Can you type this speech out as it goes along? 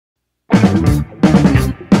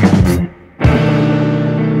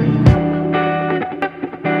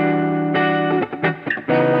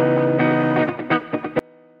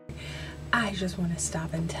just want to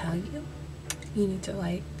stop and tell you, you need to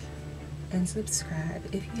like and subscribe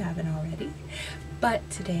if you haven't already. But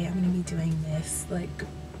today I'm going to be doing this like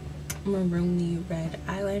maroony red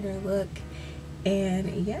eyeliner look,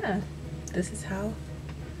 and yeah, this is how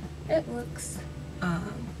it looks.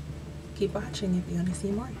 Keep watching if you want to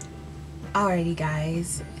see more. Alrighty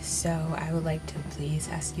guys, so I would like to please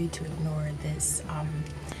ask you to ignore this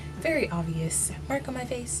very obvious mark on my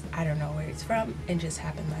face. I don't know where it's from. It just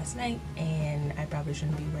happened last night and I probably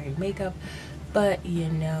shouldn't be wearing makeup, but you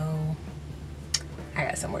know, I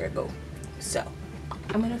got somewhere to go. So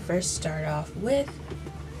I'm gonna first start off with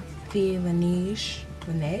the Laneige.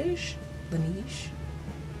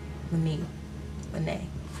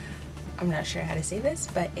 I'm not sure how to say this,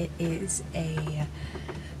 but it is a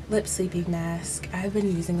lip sleeping mask. I've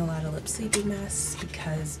been using a lot of lip sleeping masks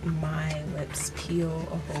because my lips peel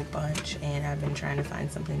a whole bunch and I've been trying to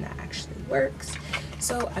find something that actually works.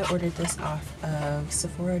 So I ordered this off of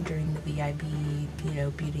Sephora during the VIB, you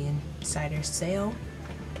know, Beauty Insider sale,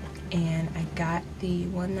 and I got the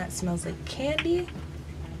one that smells like candy.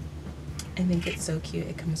 I think it's so cute.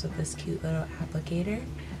 It comes with this cute little applicator.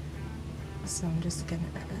 So I'm just gonna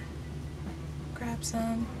grab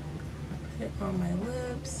some, put it on my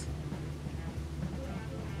lips.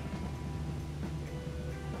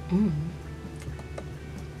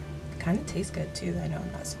 Kind of tastes good too. I know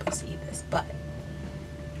I'm not supposed to eat this, but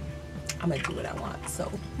I'm gonna do what I want.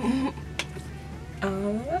 So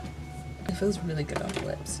it feels really good on the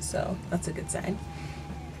lips, so that's a good sign.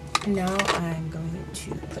 Now I'm going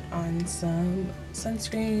to put on some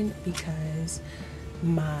sunscreen because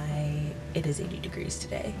it is 80 degrees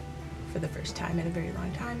today for the first time in a very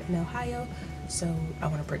long time in Ohio, so I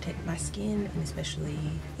want to protect my skin and especially,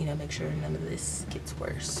 you know, make sure none of this gets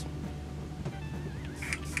worse.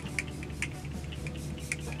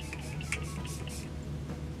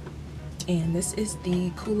 And this is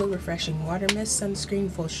the Cooler Refreshing Water Mist Sunscreen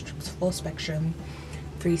Full Spectrum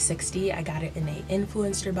 360. I got it in a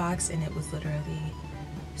influencer box and it was literally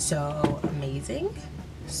so amazing.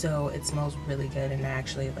 So it smells really good, and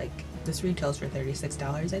actually, like, this retails for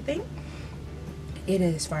 $36, I think. It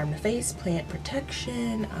is farm to face, plant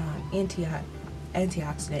protection,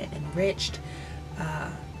 antioxidant enriched,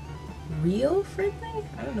 real friendly.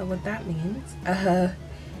 I don't know what that means.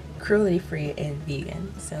 Cruelty free and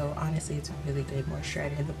vegan. So honestly, it's a really good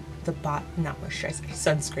moisturizer.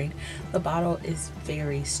 Sunscreen. The bottle is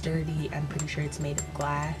very sturdy. I'm pretty sure it's made of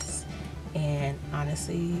glass, and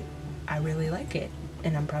honestly, I really like it.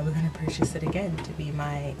 And I'm probably going to purchase it again to be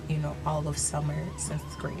my, you know, all of summer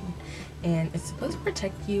sunscreen. And it's supposed to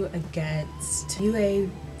protect you against UA,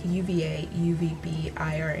 UVA, UVB,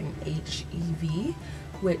 IR, and HEV,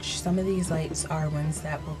 which some of these lights are ones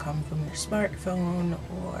that will come from your smartphone,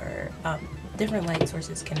 or different light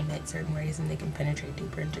sources can emit certain rays and they can penetrate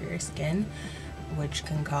deeper into your skin, which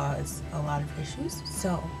can cause a lot of issues.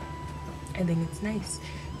 So I think it's nice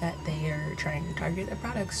that they are trying to target their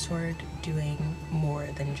products toward doing more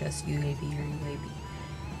than just UAV or UAB.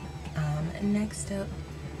 Next up,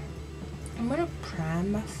 I'm gonna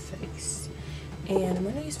prime my face, and I'm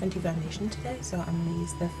gonna use Fenty foundation today. So I'm gonna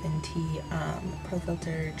use the Fenty Pro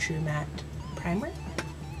Filter True Matte Primer,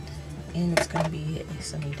 and it's gonna be a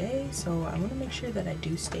sunny day, so I want to make sure that I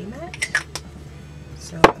do stay matte.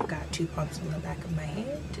 So I've got 2 pumps on the back of my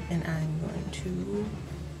hand, and I'm going to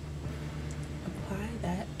apply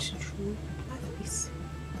that to my face.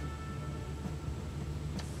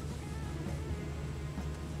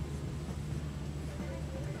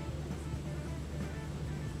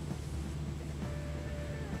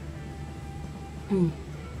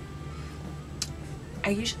 I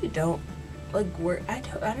usually don't like I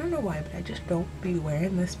don't know why, but I just don't be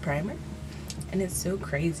wearing this primer, and it's so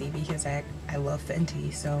crazy because I love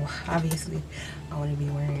Fenty, so obviously I want to be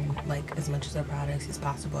wearing like as much of their products as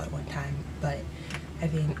possible at one time. But I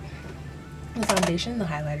think the foundation, the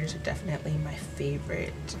highlighters are definitely my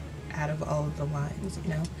favorite out of all of the lines, you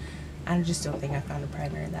know. I just don't think I found a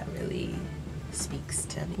primer that really speaks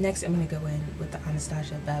to me. Next, I'm going to go in with the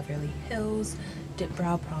Anastasia Beverly Hills Dip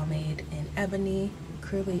Brow Pomade in Ebony.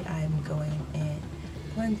 Currently, I'm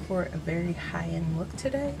going for a very high-end look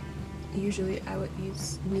today. Usually, I would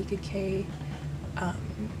use Nika K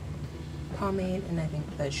pomade, and I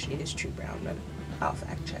think the shade is True Brown, but I'll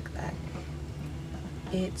fact check that.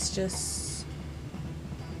 It's just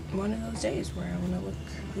one of those days where I want to look,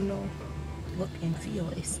 you know, look and feel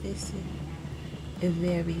expensive.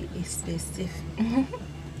 Very expensive.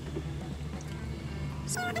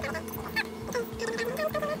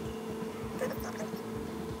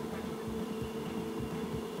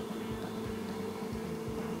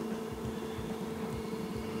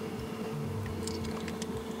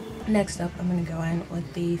 Next up, I'm going to go in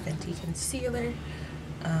with the Fenty Concealer.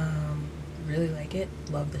 Really like it.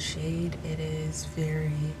 Love the shade. It is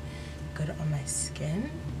very good on my skin,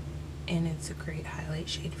 and it's a great highlight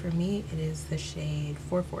shade for me. It is the shade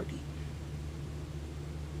 440.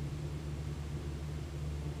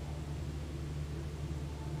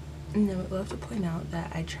 And I would love to point out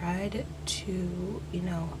that I tried to,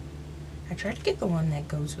 I tried to get the one that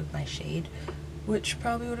goes with my shade, which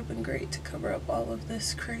probably would have been great to cover up all of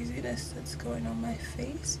this craziness that's going on my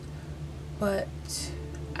face. But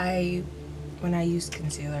when I use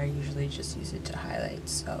concealer, I usually just use it to highlight,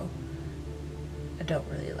 so I don't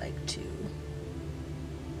really like to,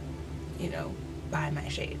 buy my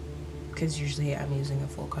shade, because usually I'm using a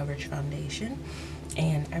full coverage foundation,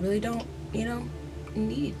 and I really don't,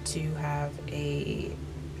 need to have a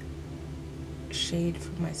shade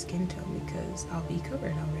for my skin tone because I'll be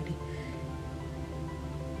covered already.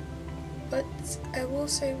 But I will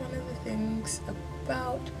say one of the things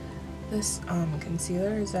about this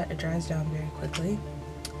concealer is that it dries down very quickly,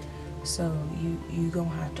 so you gonna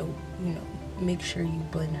have to make sure you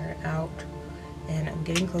blend her out. And I'm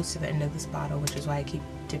getting close to the end of this bottle, which is why I keep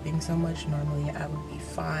dipping so much. Normally I would be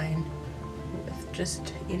fine with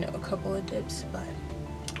just a couple of dips, but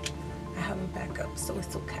I have a backup, so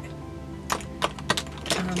it's okay.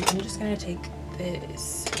 I'm just gonna take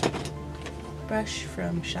this brush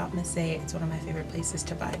from Shop Miss A. It's one of my favorite places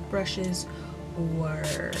to buy brushes or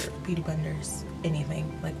beauty blenders,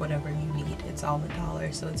 anything, like whatever you need. It's all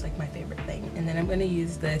 $1, so it's like my favorite thing. And then I'm going to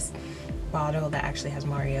use this bottle that actually has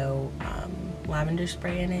Mario lavender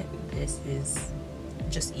spray in it. This is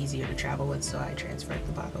just easier to travel with, so I transferred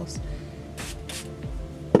the bottles.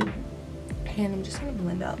 And I'm just going to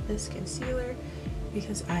blend out this concealer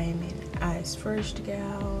because I am an eyes first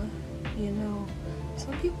gal.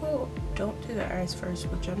 Some people don't do their eyes first,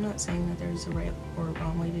 which I'm not saying that there's a right or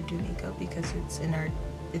wrong way to do makeup, because it's an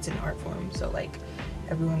art form, so like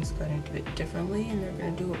everyone's going to do it differently and they're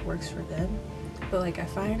going to do what works for them. But like I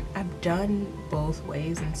find I've done both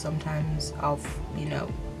ways, and sometimes I'll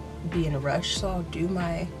be in a rush, so I'll do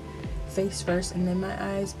my face first and then my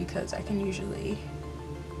eyes, because I can usually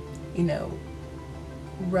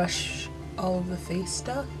rush all of the face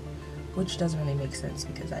stuff, which doesn't really make sense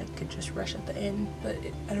because I could just rush at the end, but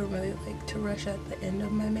I don't really like to rush at the end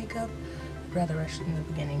of my makeup. I'd rather rush in the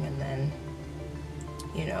beginning and then,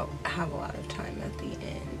 have a lot of time at the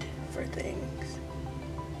end for things.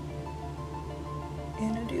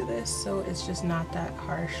 And I do this so it's just not that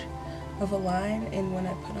harsh of a line, and when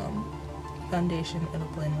I put on foundation, it'll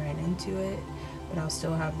blend right into it, but I'll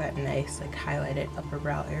still have that nice like highlighted upper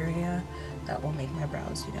brow area that will make my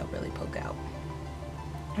brows, really poke out.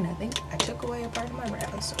 And I think I took away a part of my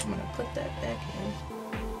brows, so I'm going to put that back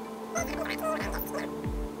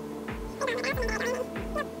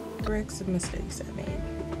in. Correct some mistakes I made,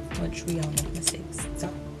 which we all make mistakes, so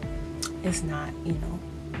it's not,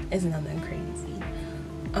 it's nothing crazy.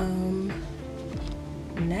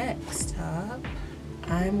 Next up,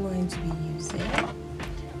 I'm going to be using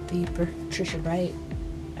the Patricia Bright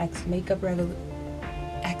X Makeup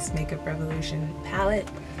Revolution palette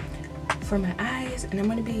for my eyes, and I'm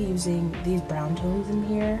going to be using these brown tones in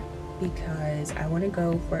here because I want to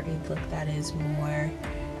go for a look that is more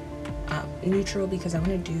neutral, because I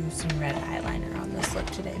want to do some red eyeliner on this look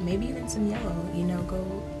today, maybe even some yellow, go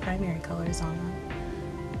primary colors on them.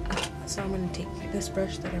 So I'm going to take this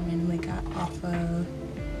brush that I randomly got off of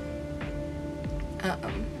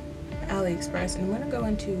AliExpress, and I'm going to go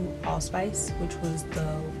into Allspice, which was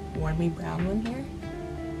the warmy brown one here.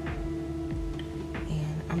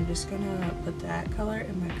 I'm just gonna put that color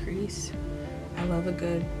in my crease. I love a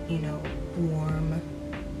good, warm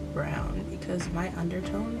brown, because my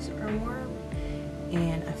undertones are warm,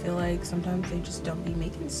 and I feel like sometimes they just don't be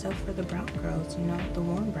making stuff for the brown girls, the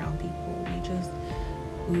warm brown people.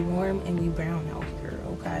 We warm and we brown out here,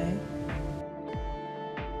 okay?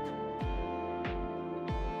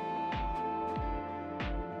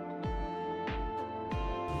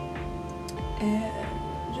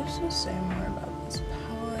 And just to say more about this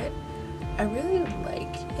palette, I really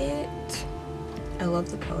like it. I love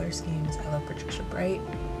the color schemes. I love Patricia Bright,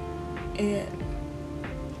 and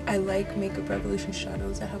I like Makeup Revolution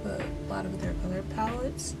shadows that have a lot of their other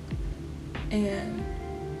palettes. And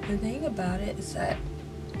the thing about it is that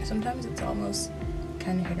sometimes it's almost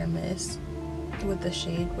kind of hit or miss with the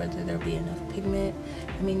shade, whether there'll be enough pigment.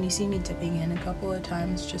 I mean, you see me dipping in a couple of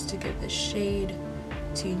times just to get the shade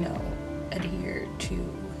to, adhere to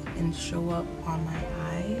and show up on my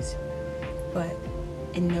eyes, but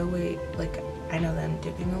in no way, like, I know that I'm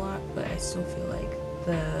dipping a lot, but I still feel like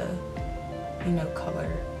the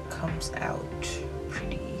color comes out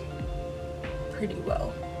pretty pretty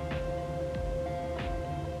well.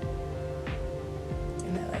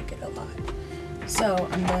 And I like it a lot. So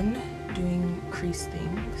I'm done doing crease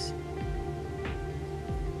things.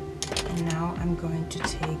 And now I'm going to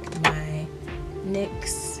take my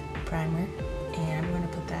NYX primer and I'm going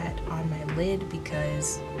to put that on my lid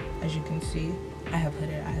because, as you can see, I have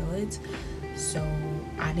hooded eyelids. So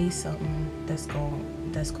I need something that's going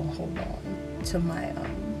to hold on to my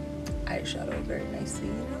eyeshadow very nicely,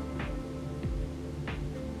 you know?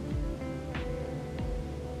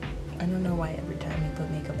 I don't know why every time you put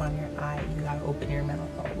makeup on your eye, you gotta open your mouth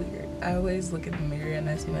all weird. I always look in the mirror and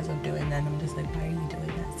I see myself doing that and I'm just like, why are you doing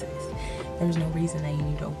that, sis? There's no reason that you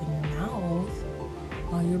need to open your mouth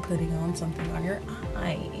while you're putting on something on your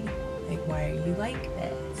eye. Like, why are you like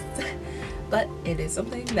this? But it is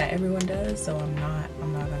something that everyone does, so I'm not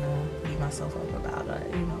gonna beat myself up about it.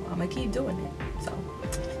 You know, I'm gonna keep doing it. So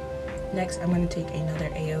next, I'm gonna take another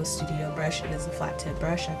AO Studio brush. It is a flat tip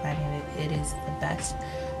brush. I find it is the best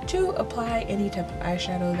to apply any type of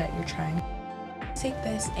eyeshadow that you're trying. Take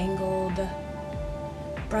this angled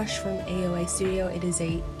brush from AOA Studio. It is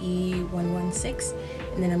a E116,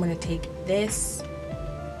 and then I'm going to take this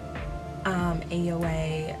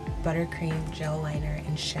AOA Buttercream Gel Liner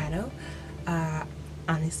and Shadow.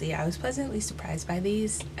 Honestly, I was pleasantly surprised by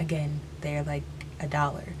these. Again, they're like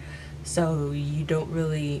 $1, so you don't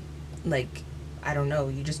really, like, I don't know,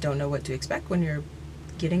 you just don't know what to expect when you're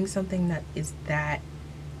getting something that is that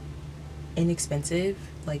inexpensive.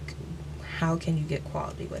 Like, how can you get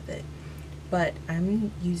quality with it? But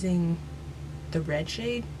I'm using the red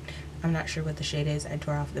shade. I'm not sure what the shade is. I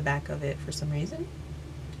tore off the back of it for some reason,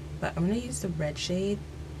 but I'm gonna use the red shade,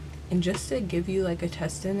 and just to give you like a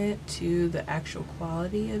testament to the actual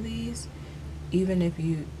quality of these, even if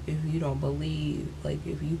you don't believe, like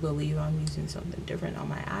if you believe I'm using something different on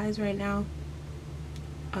my eyes right now,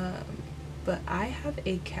 but I have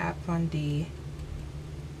a Kat Von D,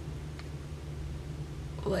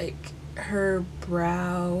 like her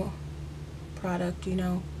brow product, you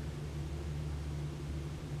know,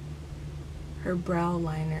 her brow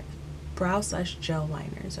liner, brow slash gel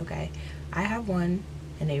liners, okay? I have one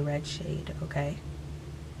in a red shade, okay?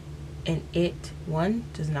 And it, one,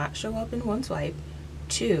 does not show up in one swipe,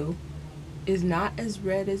 two, is not as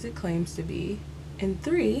red as it claims to be, and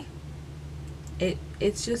three,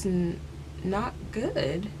 it's just not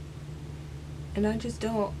good. And I just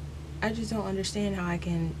don't understand how I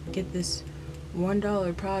can get this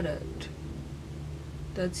 $1 product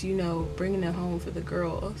that's, you know, bringing it home for the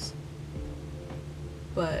girls,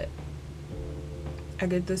 but I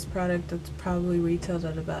get this product that's probably retailed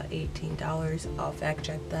at about $18. I'll fact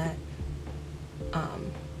check that.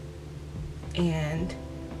 And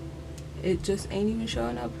it just ain't even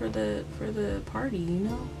showing up for the party, you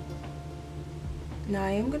know? Now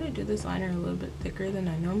I am gonna do this liner a little bit thicker than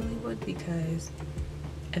I normally would because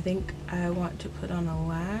I think I want to put on a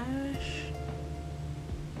lash.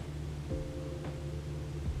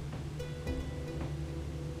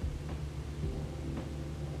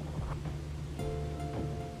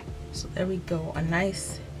 So there we go, a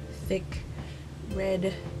nice thick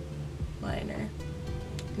red liner.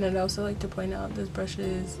 And I'd also like to point out this brush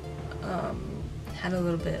is had a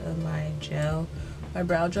little bit of my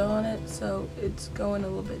brow gel on it, so it's going a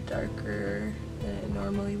little bit darker than it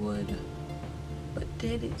normally would, but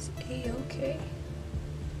that is a-okay.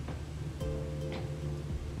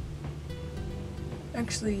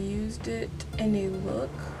 Actually used it in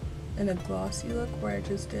a glossy look where I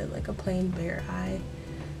just did like a plain bare eye,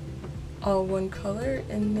 all one color,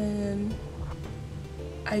 and then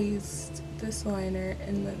I used this liner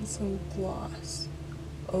and then some gloss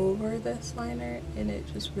over this liner, and it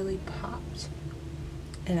just really popped.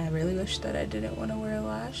 And I really wish that I didn't want to wear a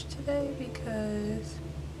lash today because,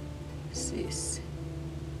 sis,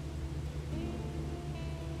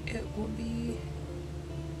 it will be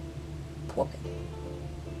popping.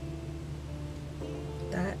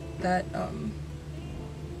 That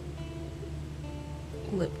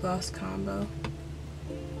lip gloss combo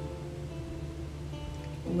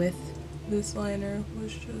with this liner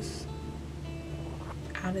was just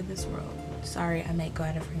out of this world. Sorry, I might go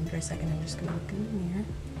out of frame for a second. I'm just gonna look in the mirror.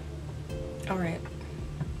 Alright,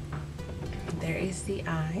 there is the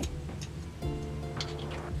eye.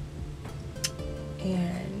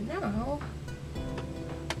 And now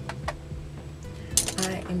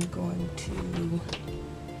I am going to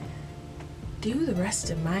do the rest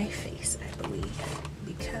of my face, I believe,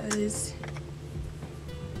 because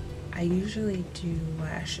I usually do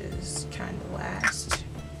lashes kind of last,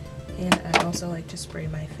 and I also like to spray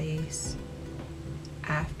my face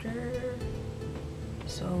after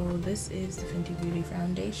So this is the Fenty Beauty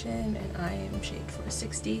foundation, and I am shade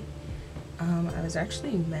 460. I was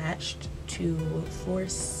actually matched to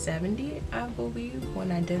 470, I believe,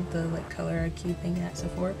 when I did the like color IQ thing at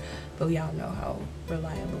Sephora, but y'all know how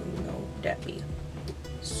reliable that be.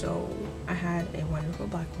 So I had a wonderful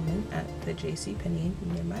black woman at the JCPenney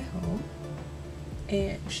near my home,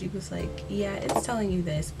 and she was like, yeah, it's telling you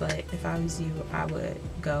this, but if I was you, I would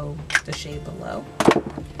go the shade below,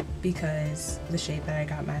 because the shade that I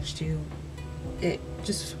got matched to, it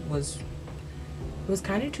just was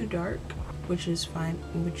kind of too dark, which is fine,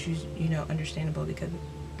 which is, you know, understandable, because,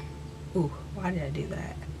 ooh, why did I do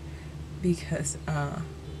that? Because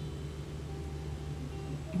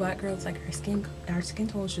black girls, like, our skin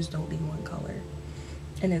tones just don't be one color,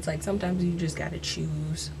 and it's like sometimes you just gotta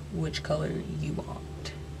choose which color you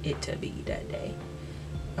want it to be that day.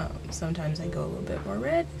 Sometimes I go a little bit more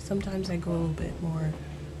red, sometimes I go a little bit more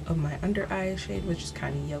of my under eye shade, which is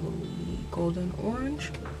kind of yellowy golden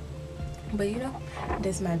orange, but you know,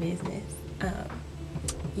 this is my business.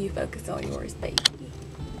 You focus on yours, baby.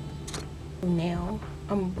 Now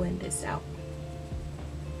I'm gonna blend this out,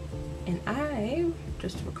 and I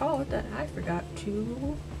just recalled that I forgot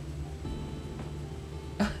to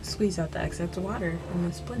squeeze out the excess water in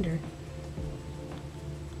this blender.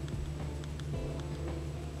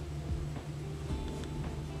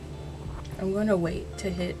 I'm gonna wait to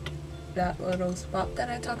hit that little spot that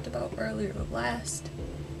I talked about earlier last,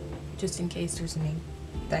 just in case there's any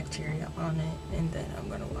bacteria on it, and then I'm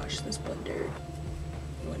gonna wash this blender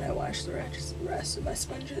when I wash the rest of my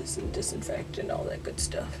sponges and disinfect and all that good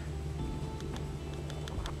stuff.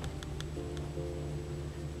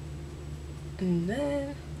 And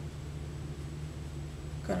then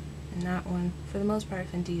and that one, for the most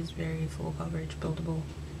part, Fenty is very full coverage buildable.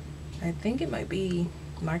 I think it might be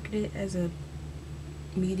marketed as a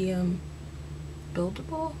medium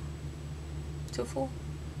buildable to full,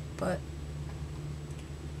 but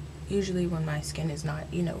usually when my skin is not,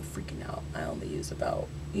 you know, freaking out, I only use about,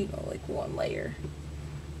 you know, like one layer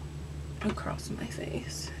across my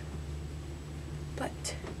face.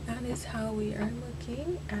 But that is how we are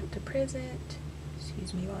looking at the present.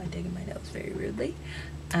 Excuse me while I dig in my nails very rudely.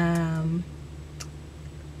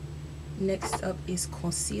 Next up is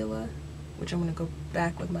concealer, which I'm going to go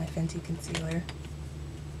back with my Fenty concealer.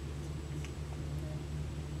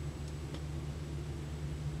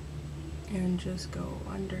 And just go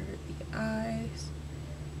under the eyes.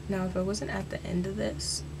 Now, if I wasn't at the end of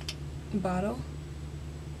this bottle,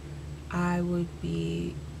 I would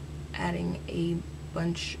be adding a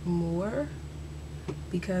bunch more,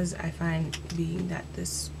 because I find, being that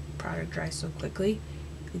this product dries so quickly,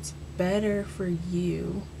 it's better for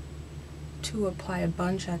you to apply a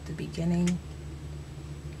bunch at the beginning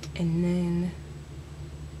and then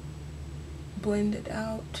blend it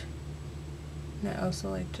out. And I also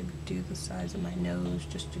like to do the sides of my nose,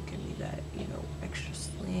 just to give me that, you know, extra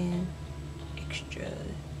slim, extra.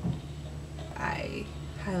 I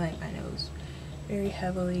highlight my nose very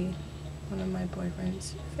heavily. One of my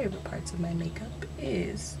boyfriend's favorite parts of my makeup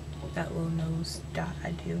is that little nose dot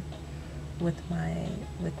I do with my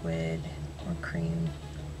liquid or cream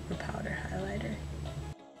or powder highlighter.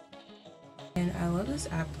 And I love this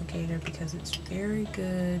applicator because it's very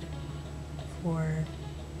good for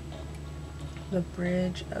the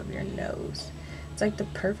bridge of your nose. It's like the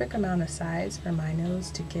perfect amount of size for my nose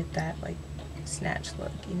to get that like snatch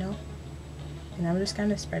look, you know? And I'm just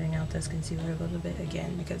kind of spreading out this concealer a little bit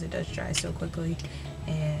again, because it does dry so quickly,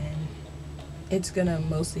 and it's gonna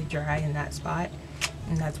mostly dry in that spot,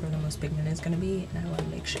 and that's where the most pigment is gonna be, and I want to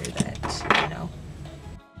make sure that, you know.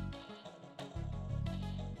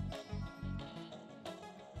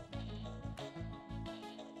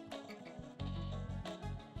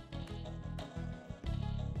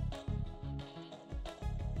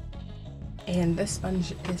 And this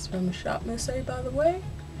sponge is from Shop Miss A, by the way.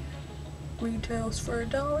 Retails for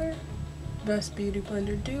 $1. Best beauty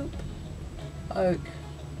blender dupe.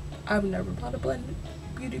 I've never bought a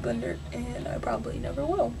beauty blender, and I probably never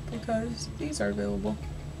will, because these are available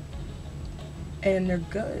and they're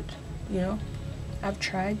good. You know, I've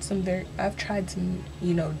tried some,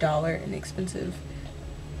 you know, dollar and expensive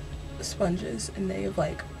sponges, and they have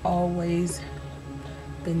like always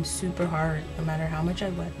been super hard, no matter how much I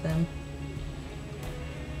wet them.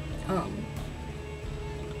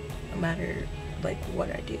 No matter like what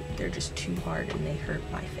I do, they're just too hard and they hurt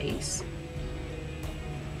my face.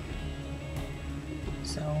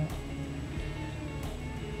 So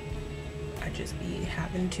I just be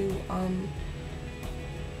having to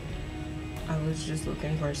I was just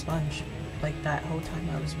looking for a sponge. Like that whole time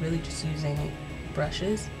I was really just using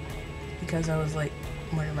brushes, because I was like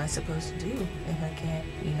what am I supposed to do if I can't,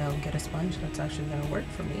 you know, get a sponge that's actually gonna work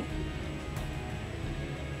for me?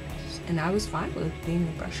 And I was fine with being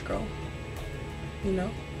a brush girl. You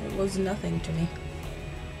know, it was nothing to me.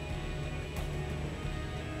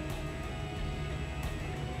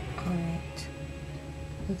 Alright.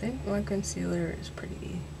 I think my concealer is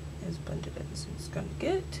pretty as blended as it's gonna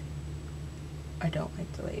get. I don't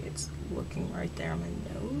like the way it's looking right there on my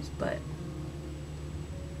nose, but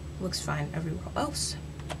looks fine everywhere else.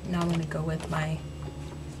 Now I'm gonna go with my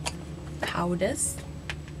powders,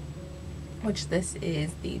 which this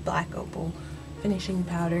is the Black Opal finishing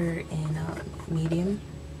powder in medium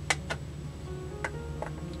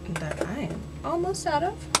that I am almost out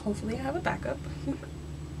of. Hopefully I have a backup.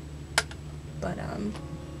 But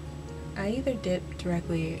I either dip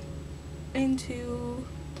directly into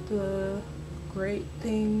the great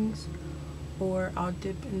things or I'll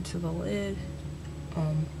dip into the lid.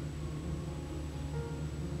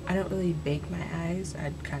 I don't really bake my eyes.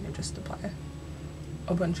 I'd kind of just apply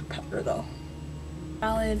a bunch of powder though.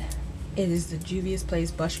 Palette, it is the Juvia's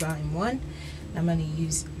Place Blush Volume 1. I'm going to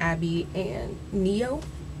use Abby and Neo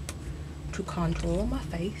to contour my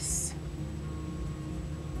face.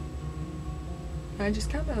 I just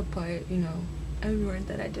kind of apply it, you know, everywhere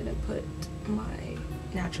that I didn't put my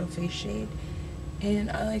natural face shade.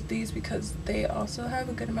 And I like these because they also have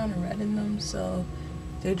a good amount of red in them, so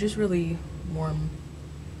they just really warm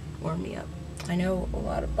me up. I know a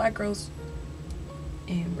lot of black girls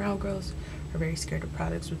and brown girls are very scared of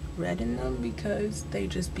products with red in them because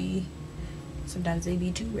sometimes they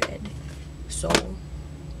be too red. So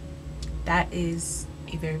that is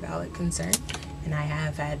a very valid concern, and I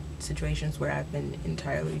have had situations where I've been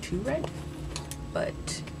entirely too red,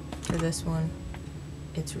 but for this one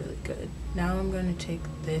it's really good. Now I'm going to take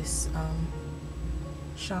this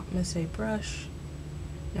Shop Miss brush,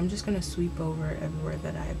 and I'm just going to sweep over everywhere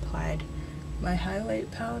that I applied my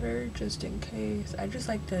highlight powder, just in case. I just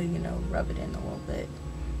like to, you know, rub it in a little bit,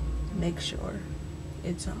 make sure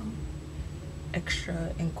it's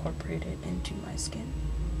extra incorporated into my skin,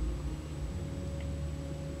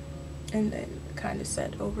 and then kind of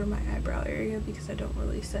set over my eyebrow area because I don't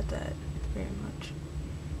really set that very much,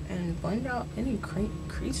 and blend out any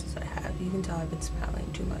creases I have. You can tell I've been smiling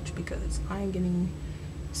too much because I'm getting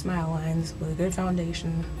smile lines with a good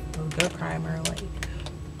foundation, with a good primer, like,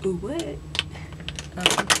 ooh, what?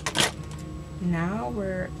 Now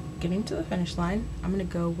we're getting to the finish line. I'm gonna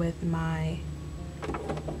go with my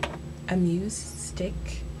Amuse stick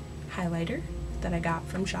highlighter that I got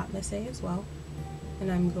from Shop Miss as well, and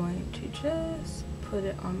I'm going to just put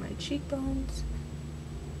it on my cheekbones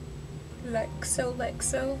like so,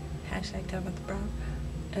 hashtag talk about the brow,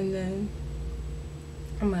 and then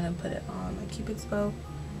I'm gonna put it on my Cupid's bow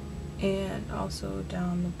and also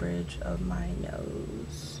down the bridge of my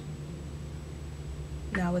nose.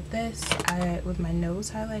 Now with this, with my nose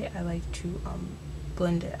highlight, I like to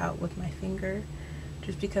blend it out with my finger,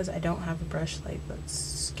 just because I don't have a brush like that's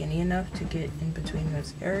skinny enough to get in between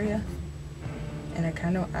this area, and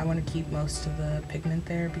I want to keep most of the pigment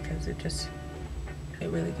there because it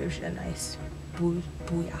really gives you a nice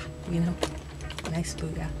booyah, you know, nice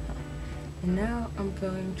booyah. And now I'm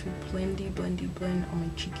going to blendy blend on my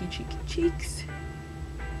cheeky cheeks.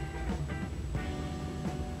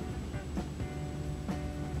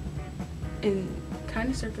 In kind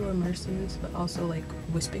of circular motions, but also like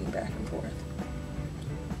wisping back and forth.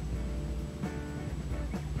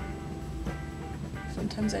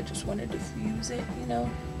 Sometimes I just want to diffuse it, you know,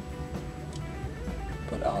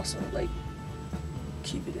 but also like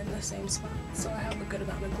keep it in the same spot so I have a good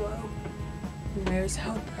amount of glow. And there's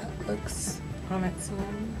how that looks on its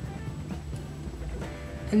own.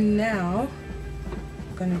 And now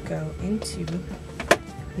I'm gonna go into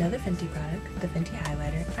another Fenty product, the Fenty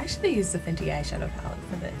highlighter. I should have used the Fenty eyeshadow palette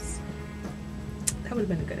for this. That would have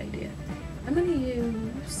been a good idea. I'm gonna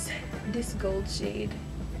use this gold shade.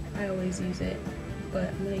 I always use it, but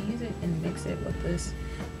I'm gonna use it and mix it with this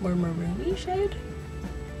more maroony shade.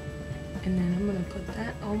 And then I'm gonna put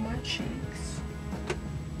that on my cheeks.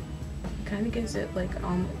 It kind of gives it like,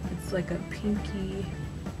 it's like a pinky,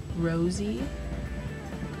 rosy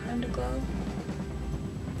kind of glow,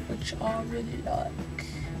 which I really like.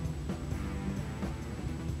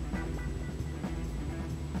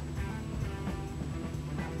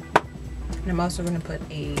 And I'm also going to put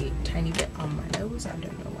a tiny bit on my nose. I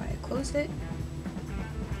don't know why I closed it,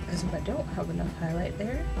 as if I don't have enough highlight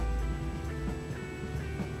there.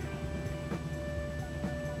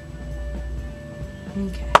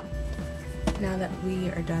 Okay, now that we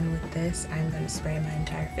are done with this, I'm going to spray my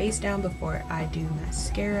entire face down before I do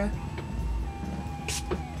mascara.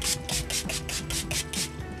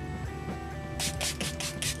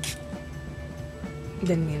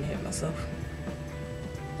 Didn't mean to hit myself.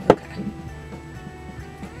 Okay.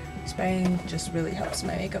 Spraying just really helps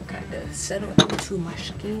my makeup kind of settle into my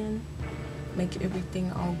skin, make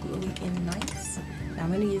everything all glowy and nice. Now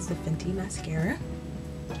I'm going to use the Fenty mascara,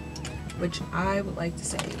 which I would like to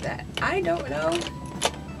say that I don't know.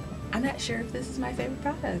 I'm not sure if this is my favorite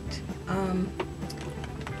product.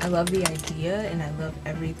 I love the idea and I love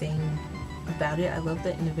everything about it. I love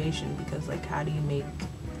the innovation because, like, how do you make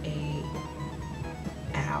a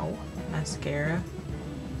mascara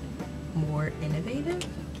more innovative?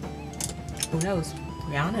 Who knows?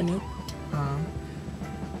 Rihanna knew.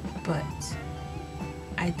 But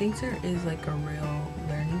I think there is like a real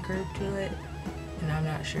learning curve to it, and I'm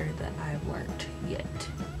not sure that I've learned yet.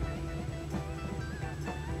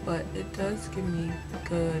 But it does give me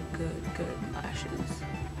good lashes.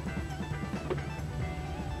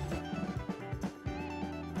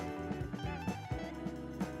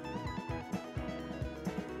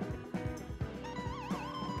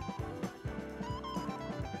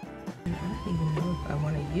 I don't even know if I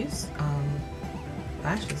want to use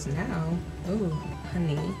lashes now. Ooh,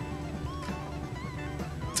 honey.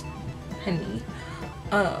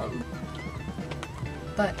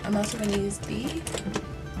 But I'm also going to use the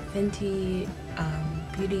Fenty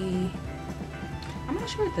Beauty. I'm not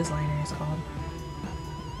sure what this liner is called.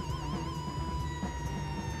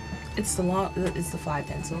 It's the fly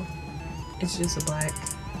pencil. It's just a black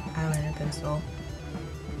eyeliner pencil.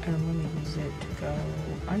 And I'm going to use it to go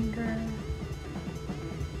under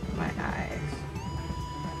my eyes.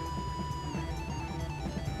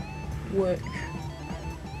 Which,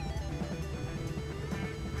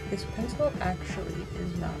 this pencil actually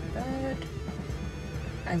is not bad.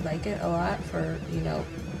 I like it a lot for, you know,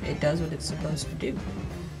 it does what it's supposed to do.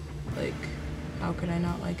 Like, how could I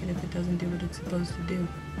not like it if it doesn't do what it's supposed to do?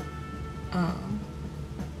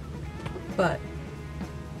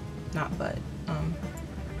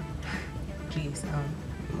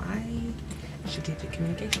 My strategic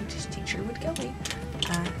communication teacher would kill me.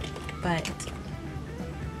 But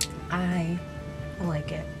I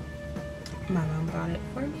like it. My mom bought it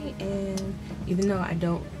for me, and even though I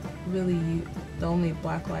don't really use, the only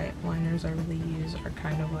black liners I really use are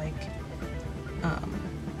kind of like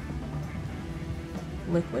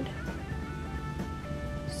liquid,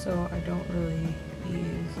 so I don't really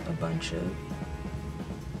use a bunch of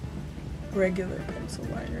regular pencil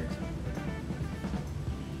liners.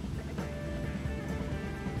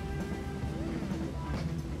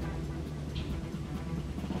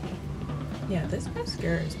 Yeah, this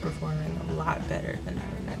mascara is performing a lot better than I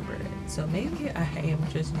remember it. So maybe I am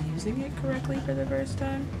just using it correctly for the first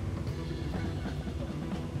time.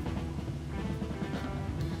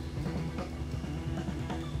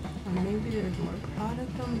 Or maybe there's more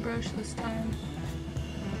product on the brush this time.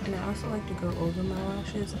 And I also like to go over my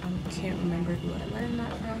lashes. I can't remember who I learned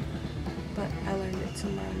that from, but I learned it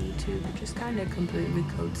somewhere on YouTube. It just kind of completely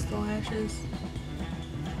coats the lashes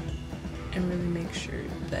and really make sure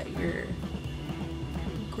that you're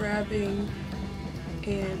grabbing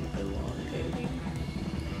and elongating.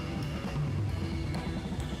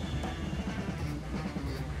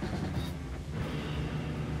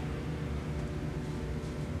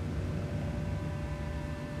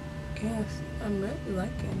 Yes, I'm really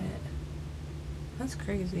liking it. That's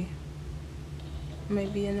crazy.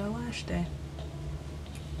 Maybe a no lash day.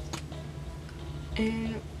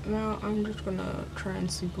 And now I'm just gonna try and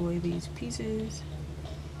sweep away these pieces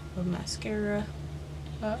of mascara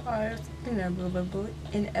that I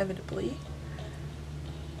inevitably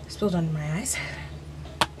spilled under my eyes.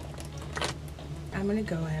 I'm gonna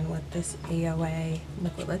go in with this AOA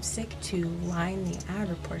liquid lipstick to line the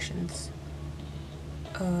outer portions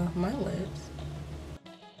of my lips.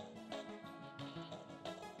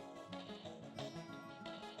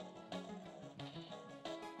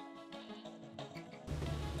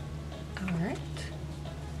 Alright,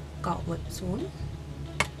 got lips on.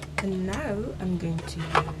 And now I'm going to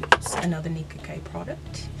use another Nika K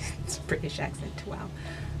product. It's a British accent, wow.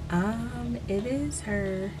 It is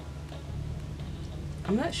her,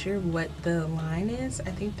 I'm not sure what the line is.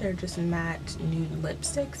 I think they're just matte nude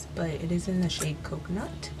lipsticks, but it is in the shade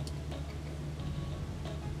Coconut.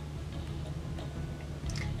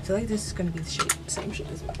 I feel like this is going to be the same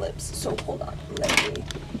shade as my lips, so hold on, let me.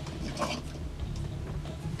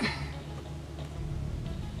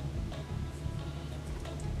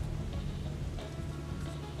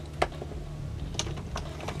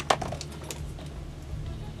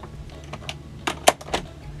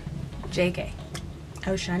 JK.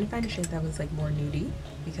 I was trying to find a shade that was like more nudie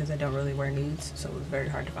because I don't really wear nudes, so it was very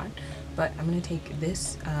hard to find. But I'm gonna take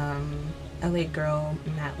this LA Girl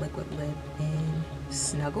Matte Liquid Lip in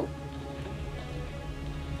Snuggle.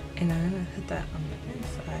 And I'm gonna put that on the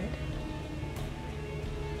inside.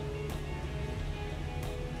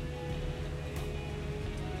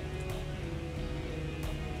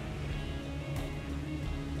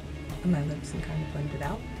 On my lips and kind of blend it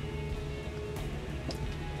out.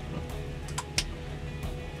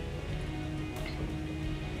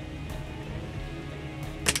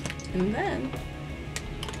 And then,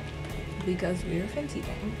 because we're a Fenty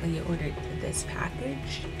gang, we ordered this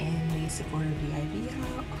package and the Sephora VIP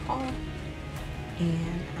haul,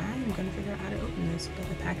 and I'm gonna figure out how to open this. But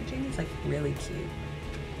the packaging is like really cute.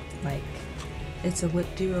 Like, it's a lip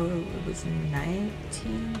duo. It was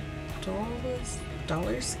 $19,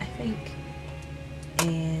 I think,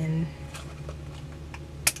 and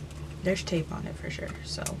there's tape on it for sure.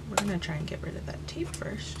 So we're gonna try and get rid of that tape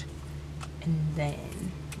first, and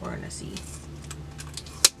then we're gonna see.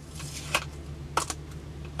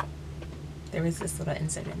 There was this little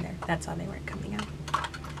insert in there. That's how they weren't coming out.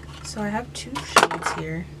 So I have two shades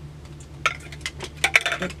here.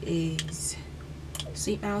 It is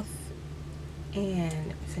Sweet Mouth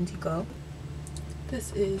and Fenty Glow.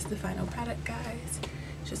 This is the final product, guys.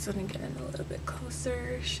 Just gonna get in a little bit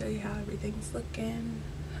closer, show you how everything's looking.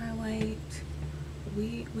 Highlight.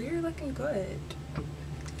 We're looking good.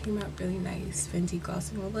 Came out really nice. Fenty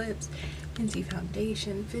gloss on the lips, Fenty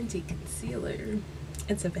foundation, Fenty concealer.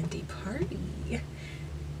 It's a Fenty party.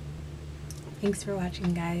 Thanks for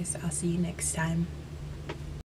watching, guys. I'll see you next time.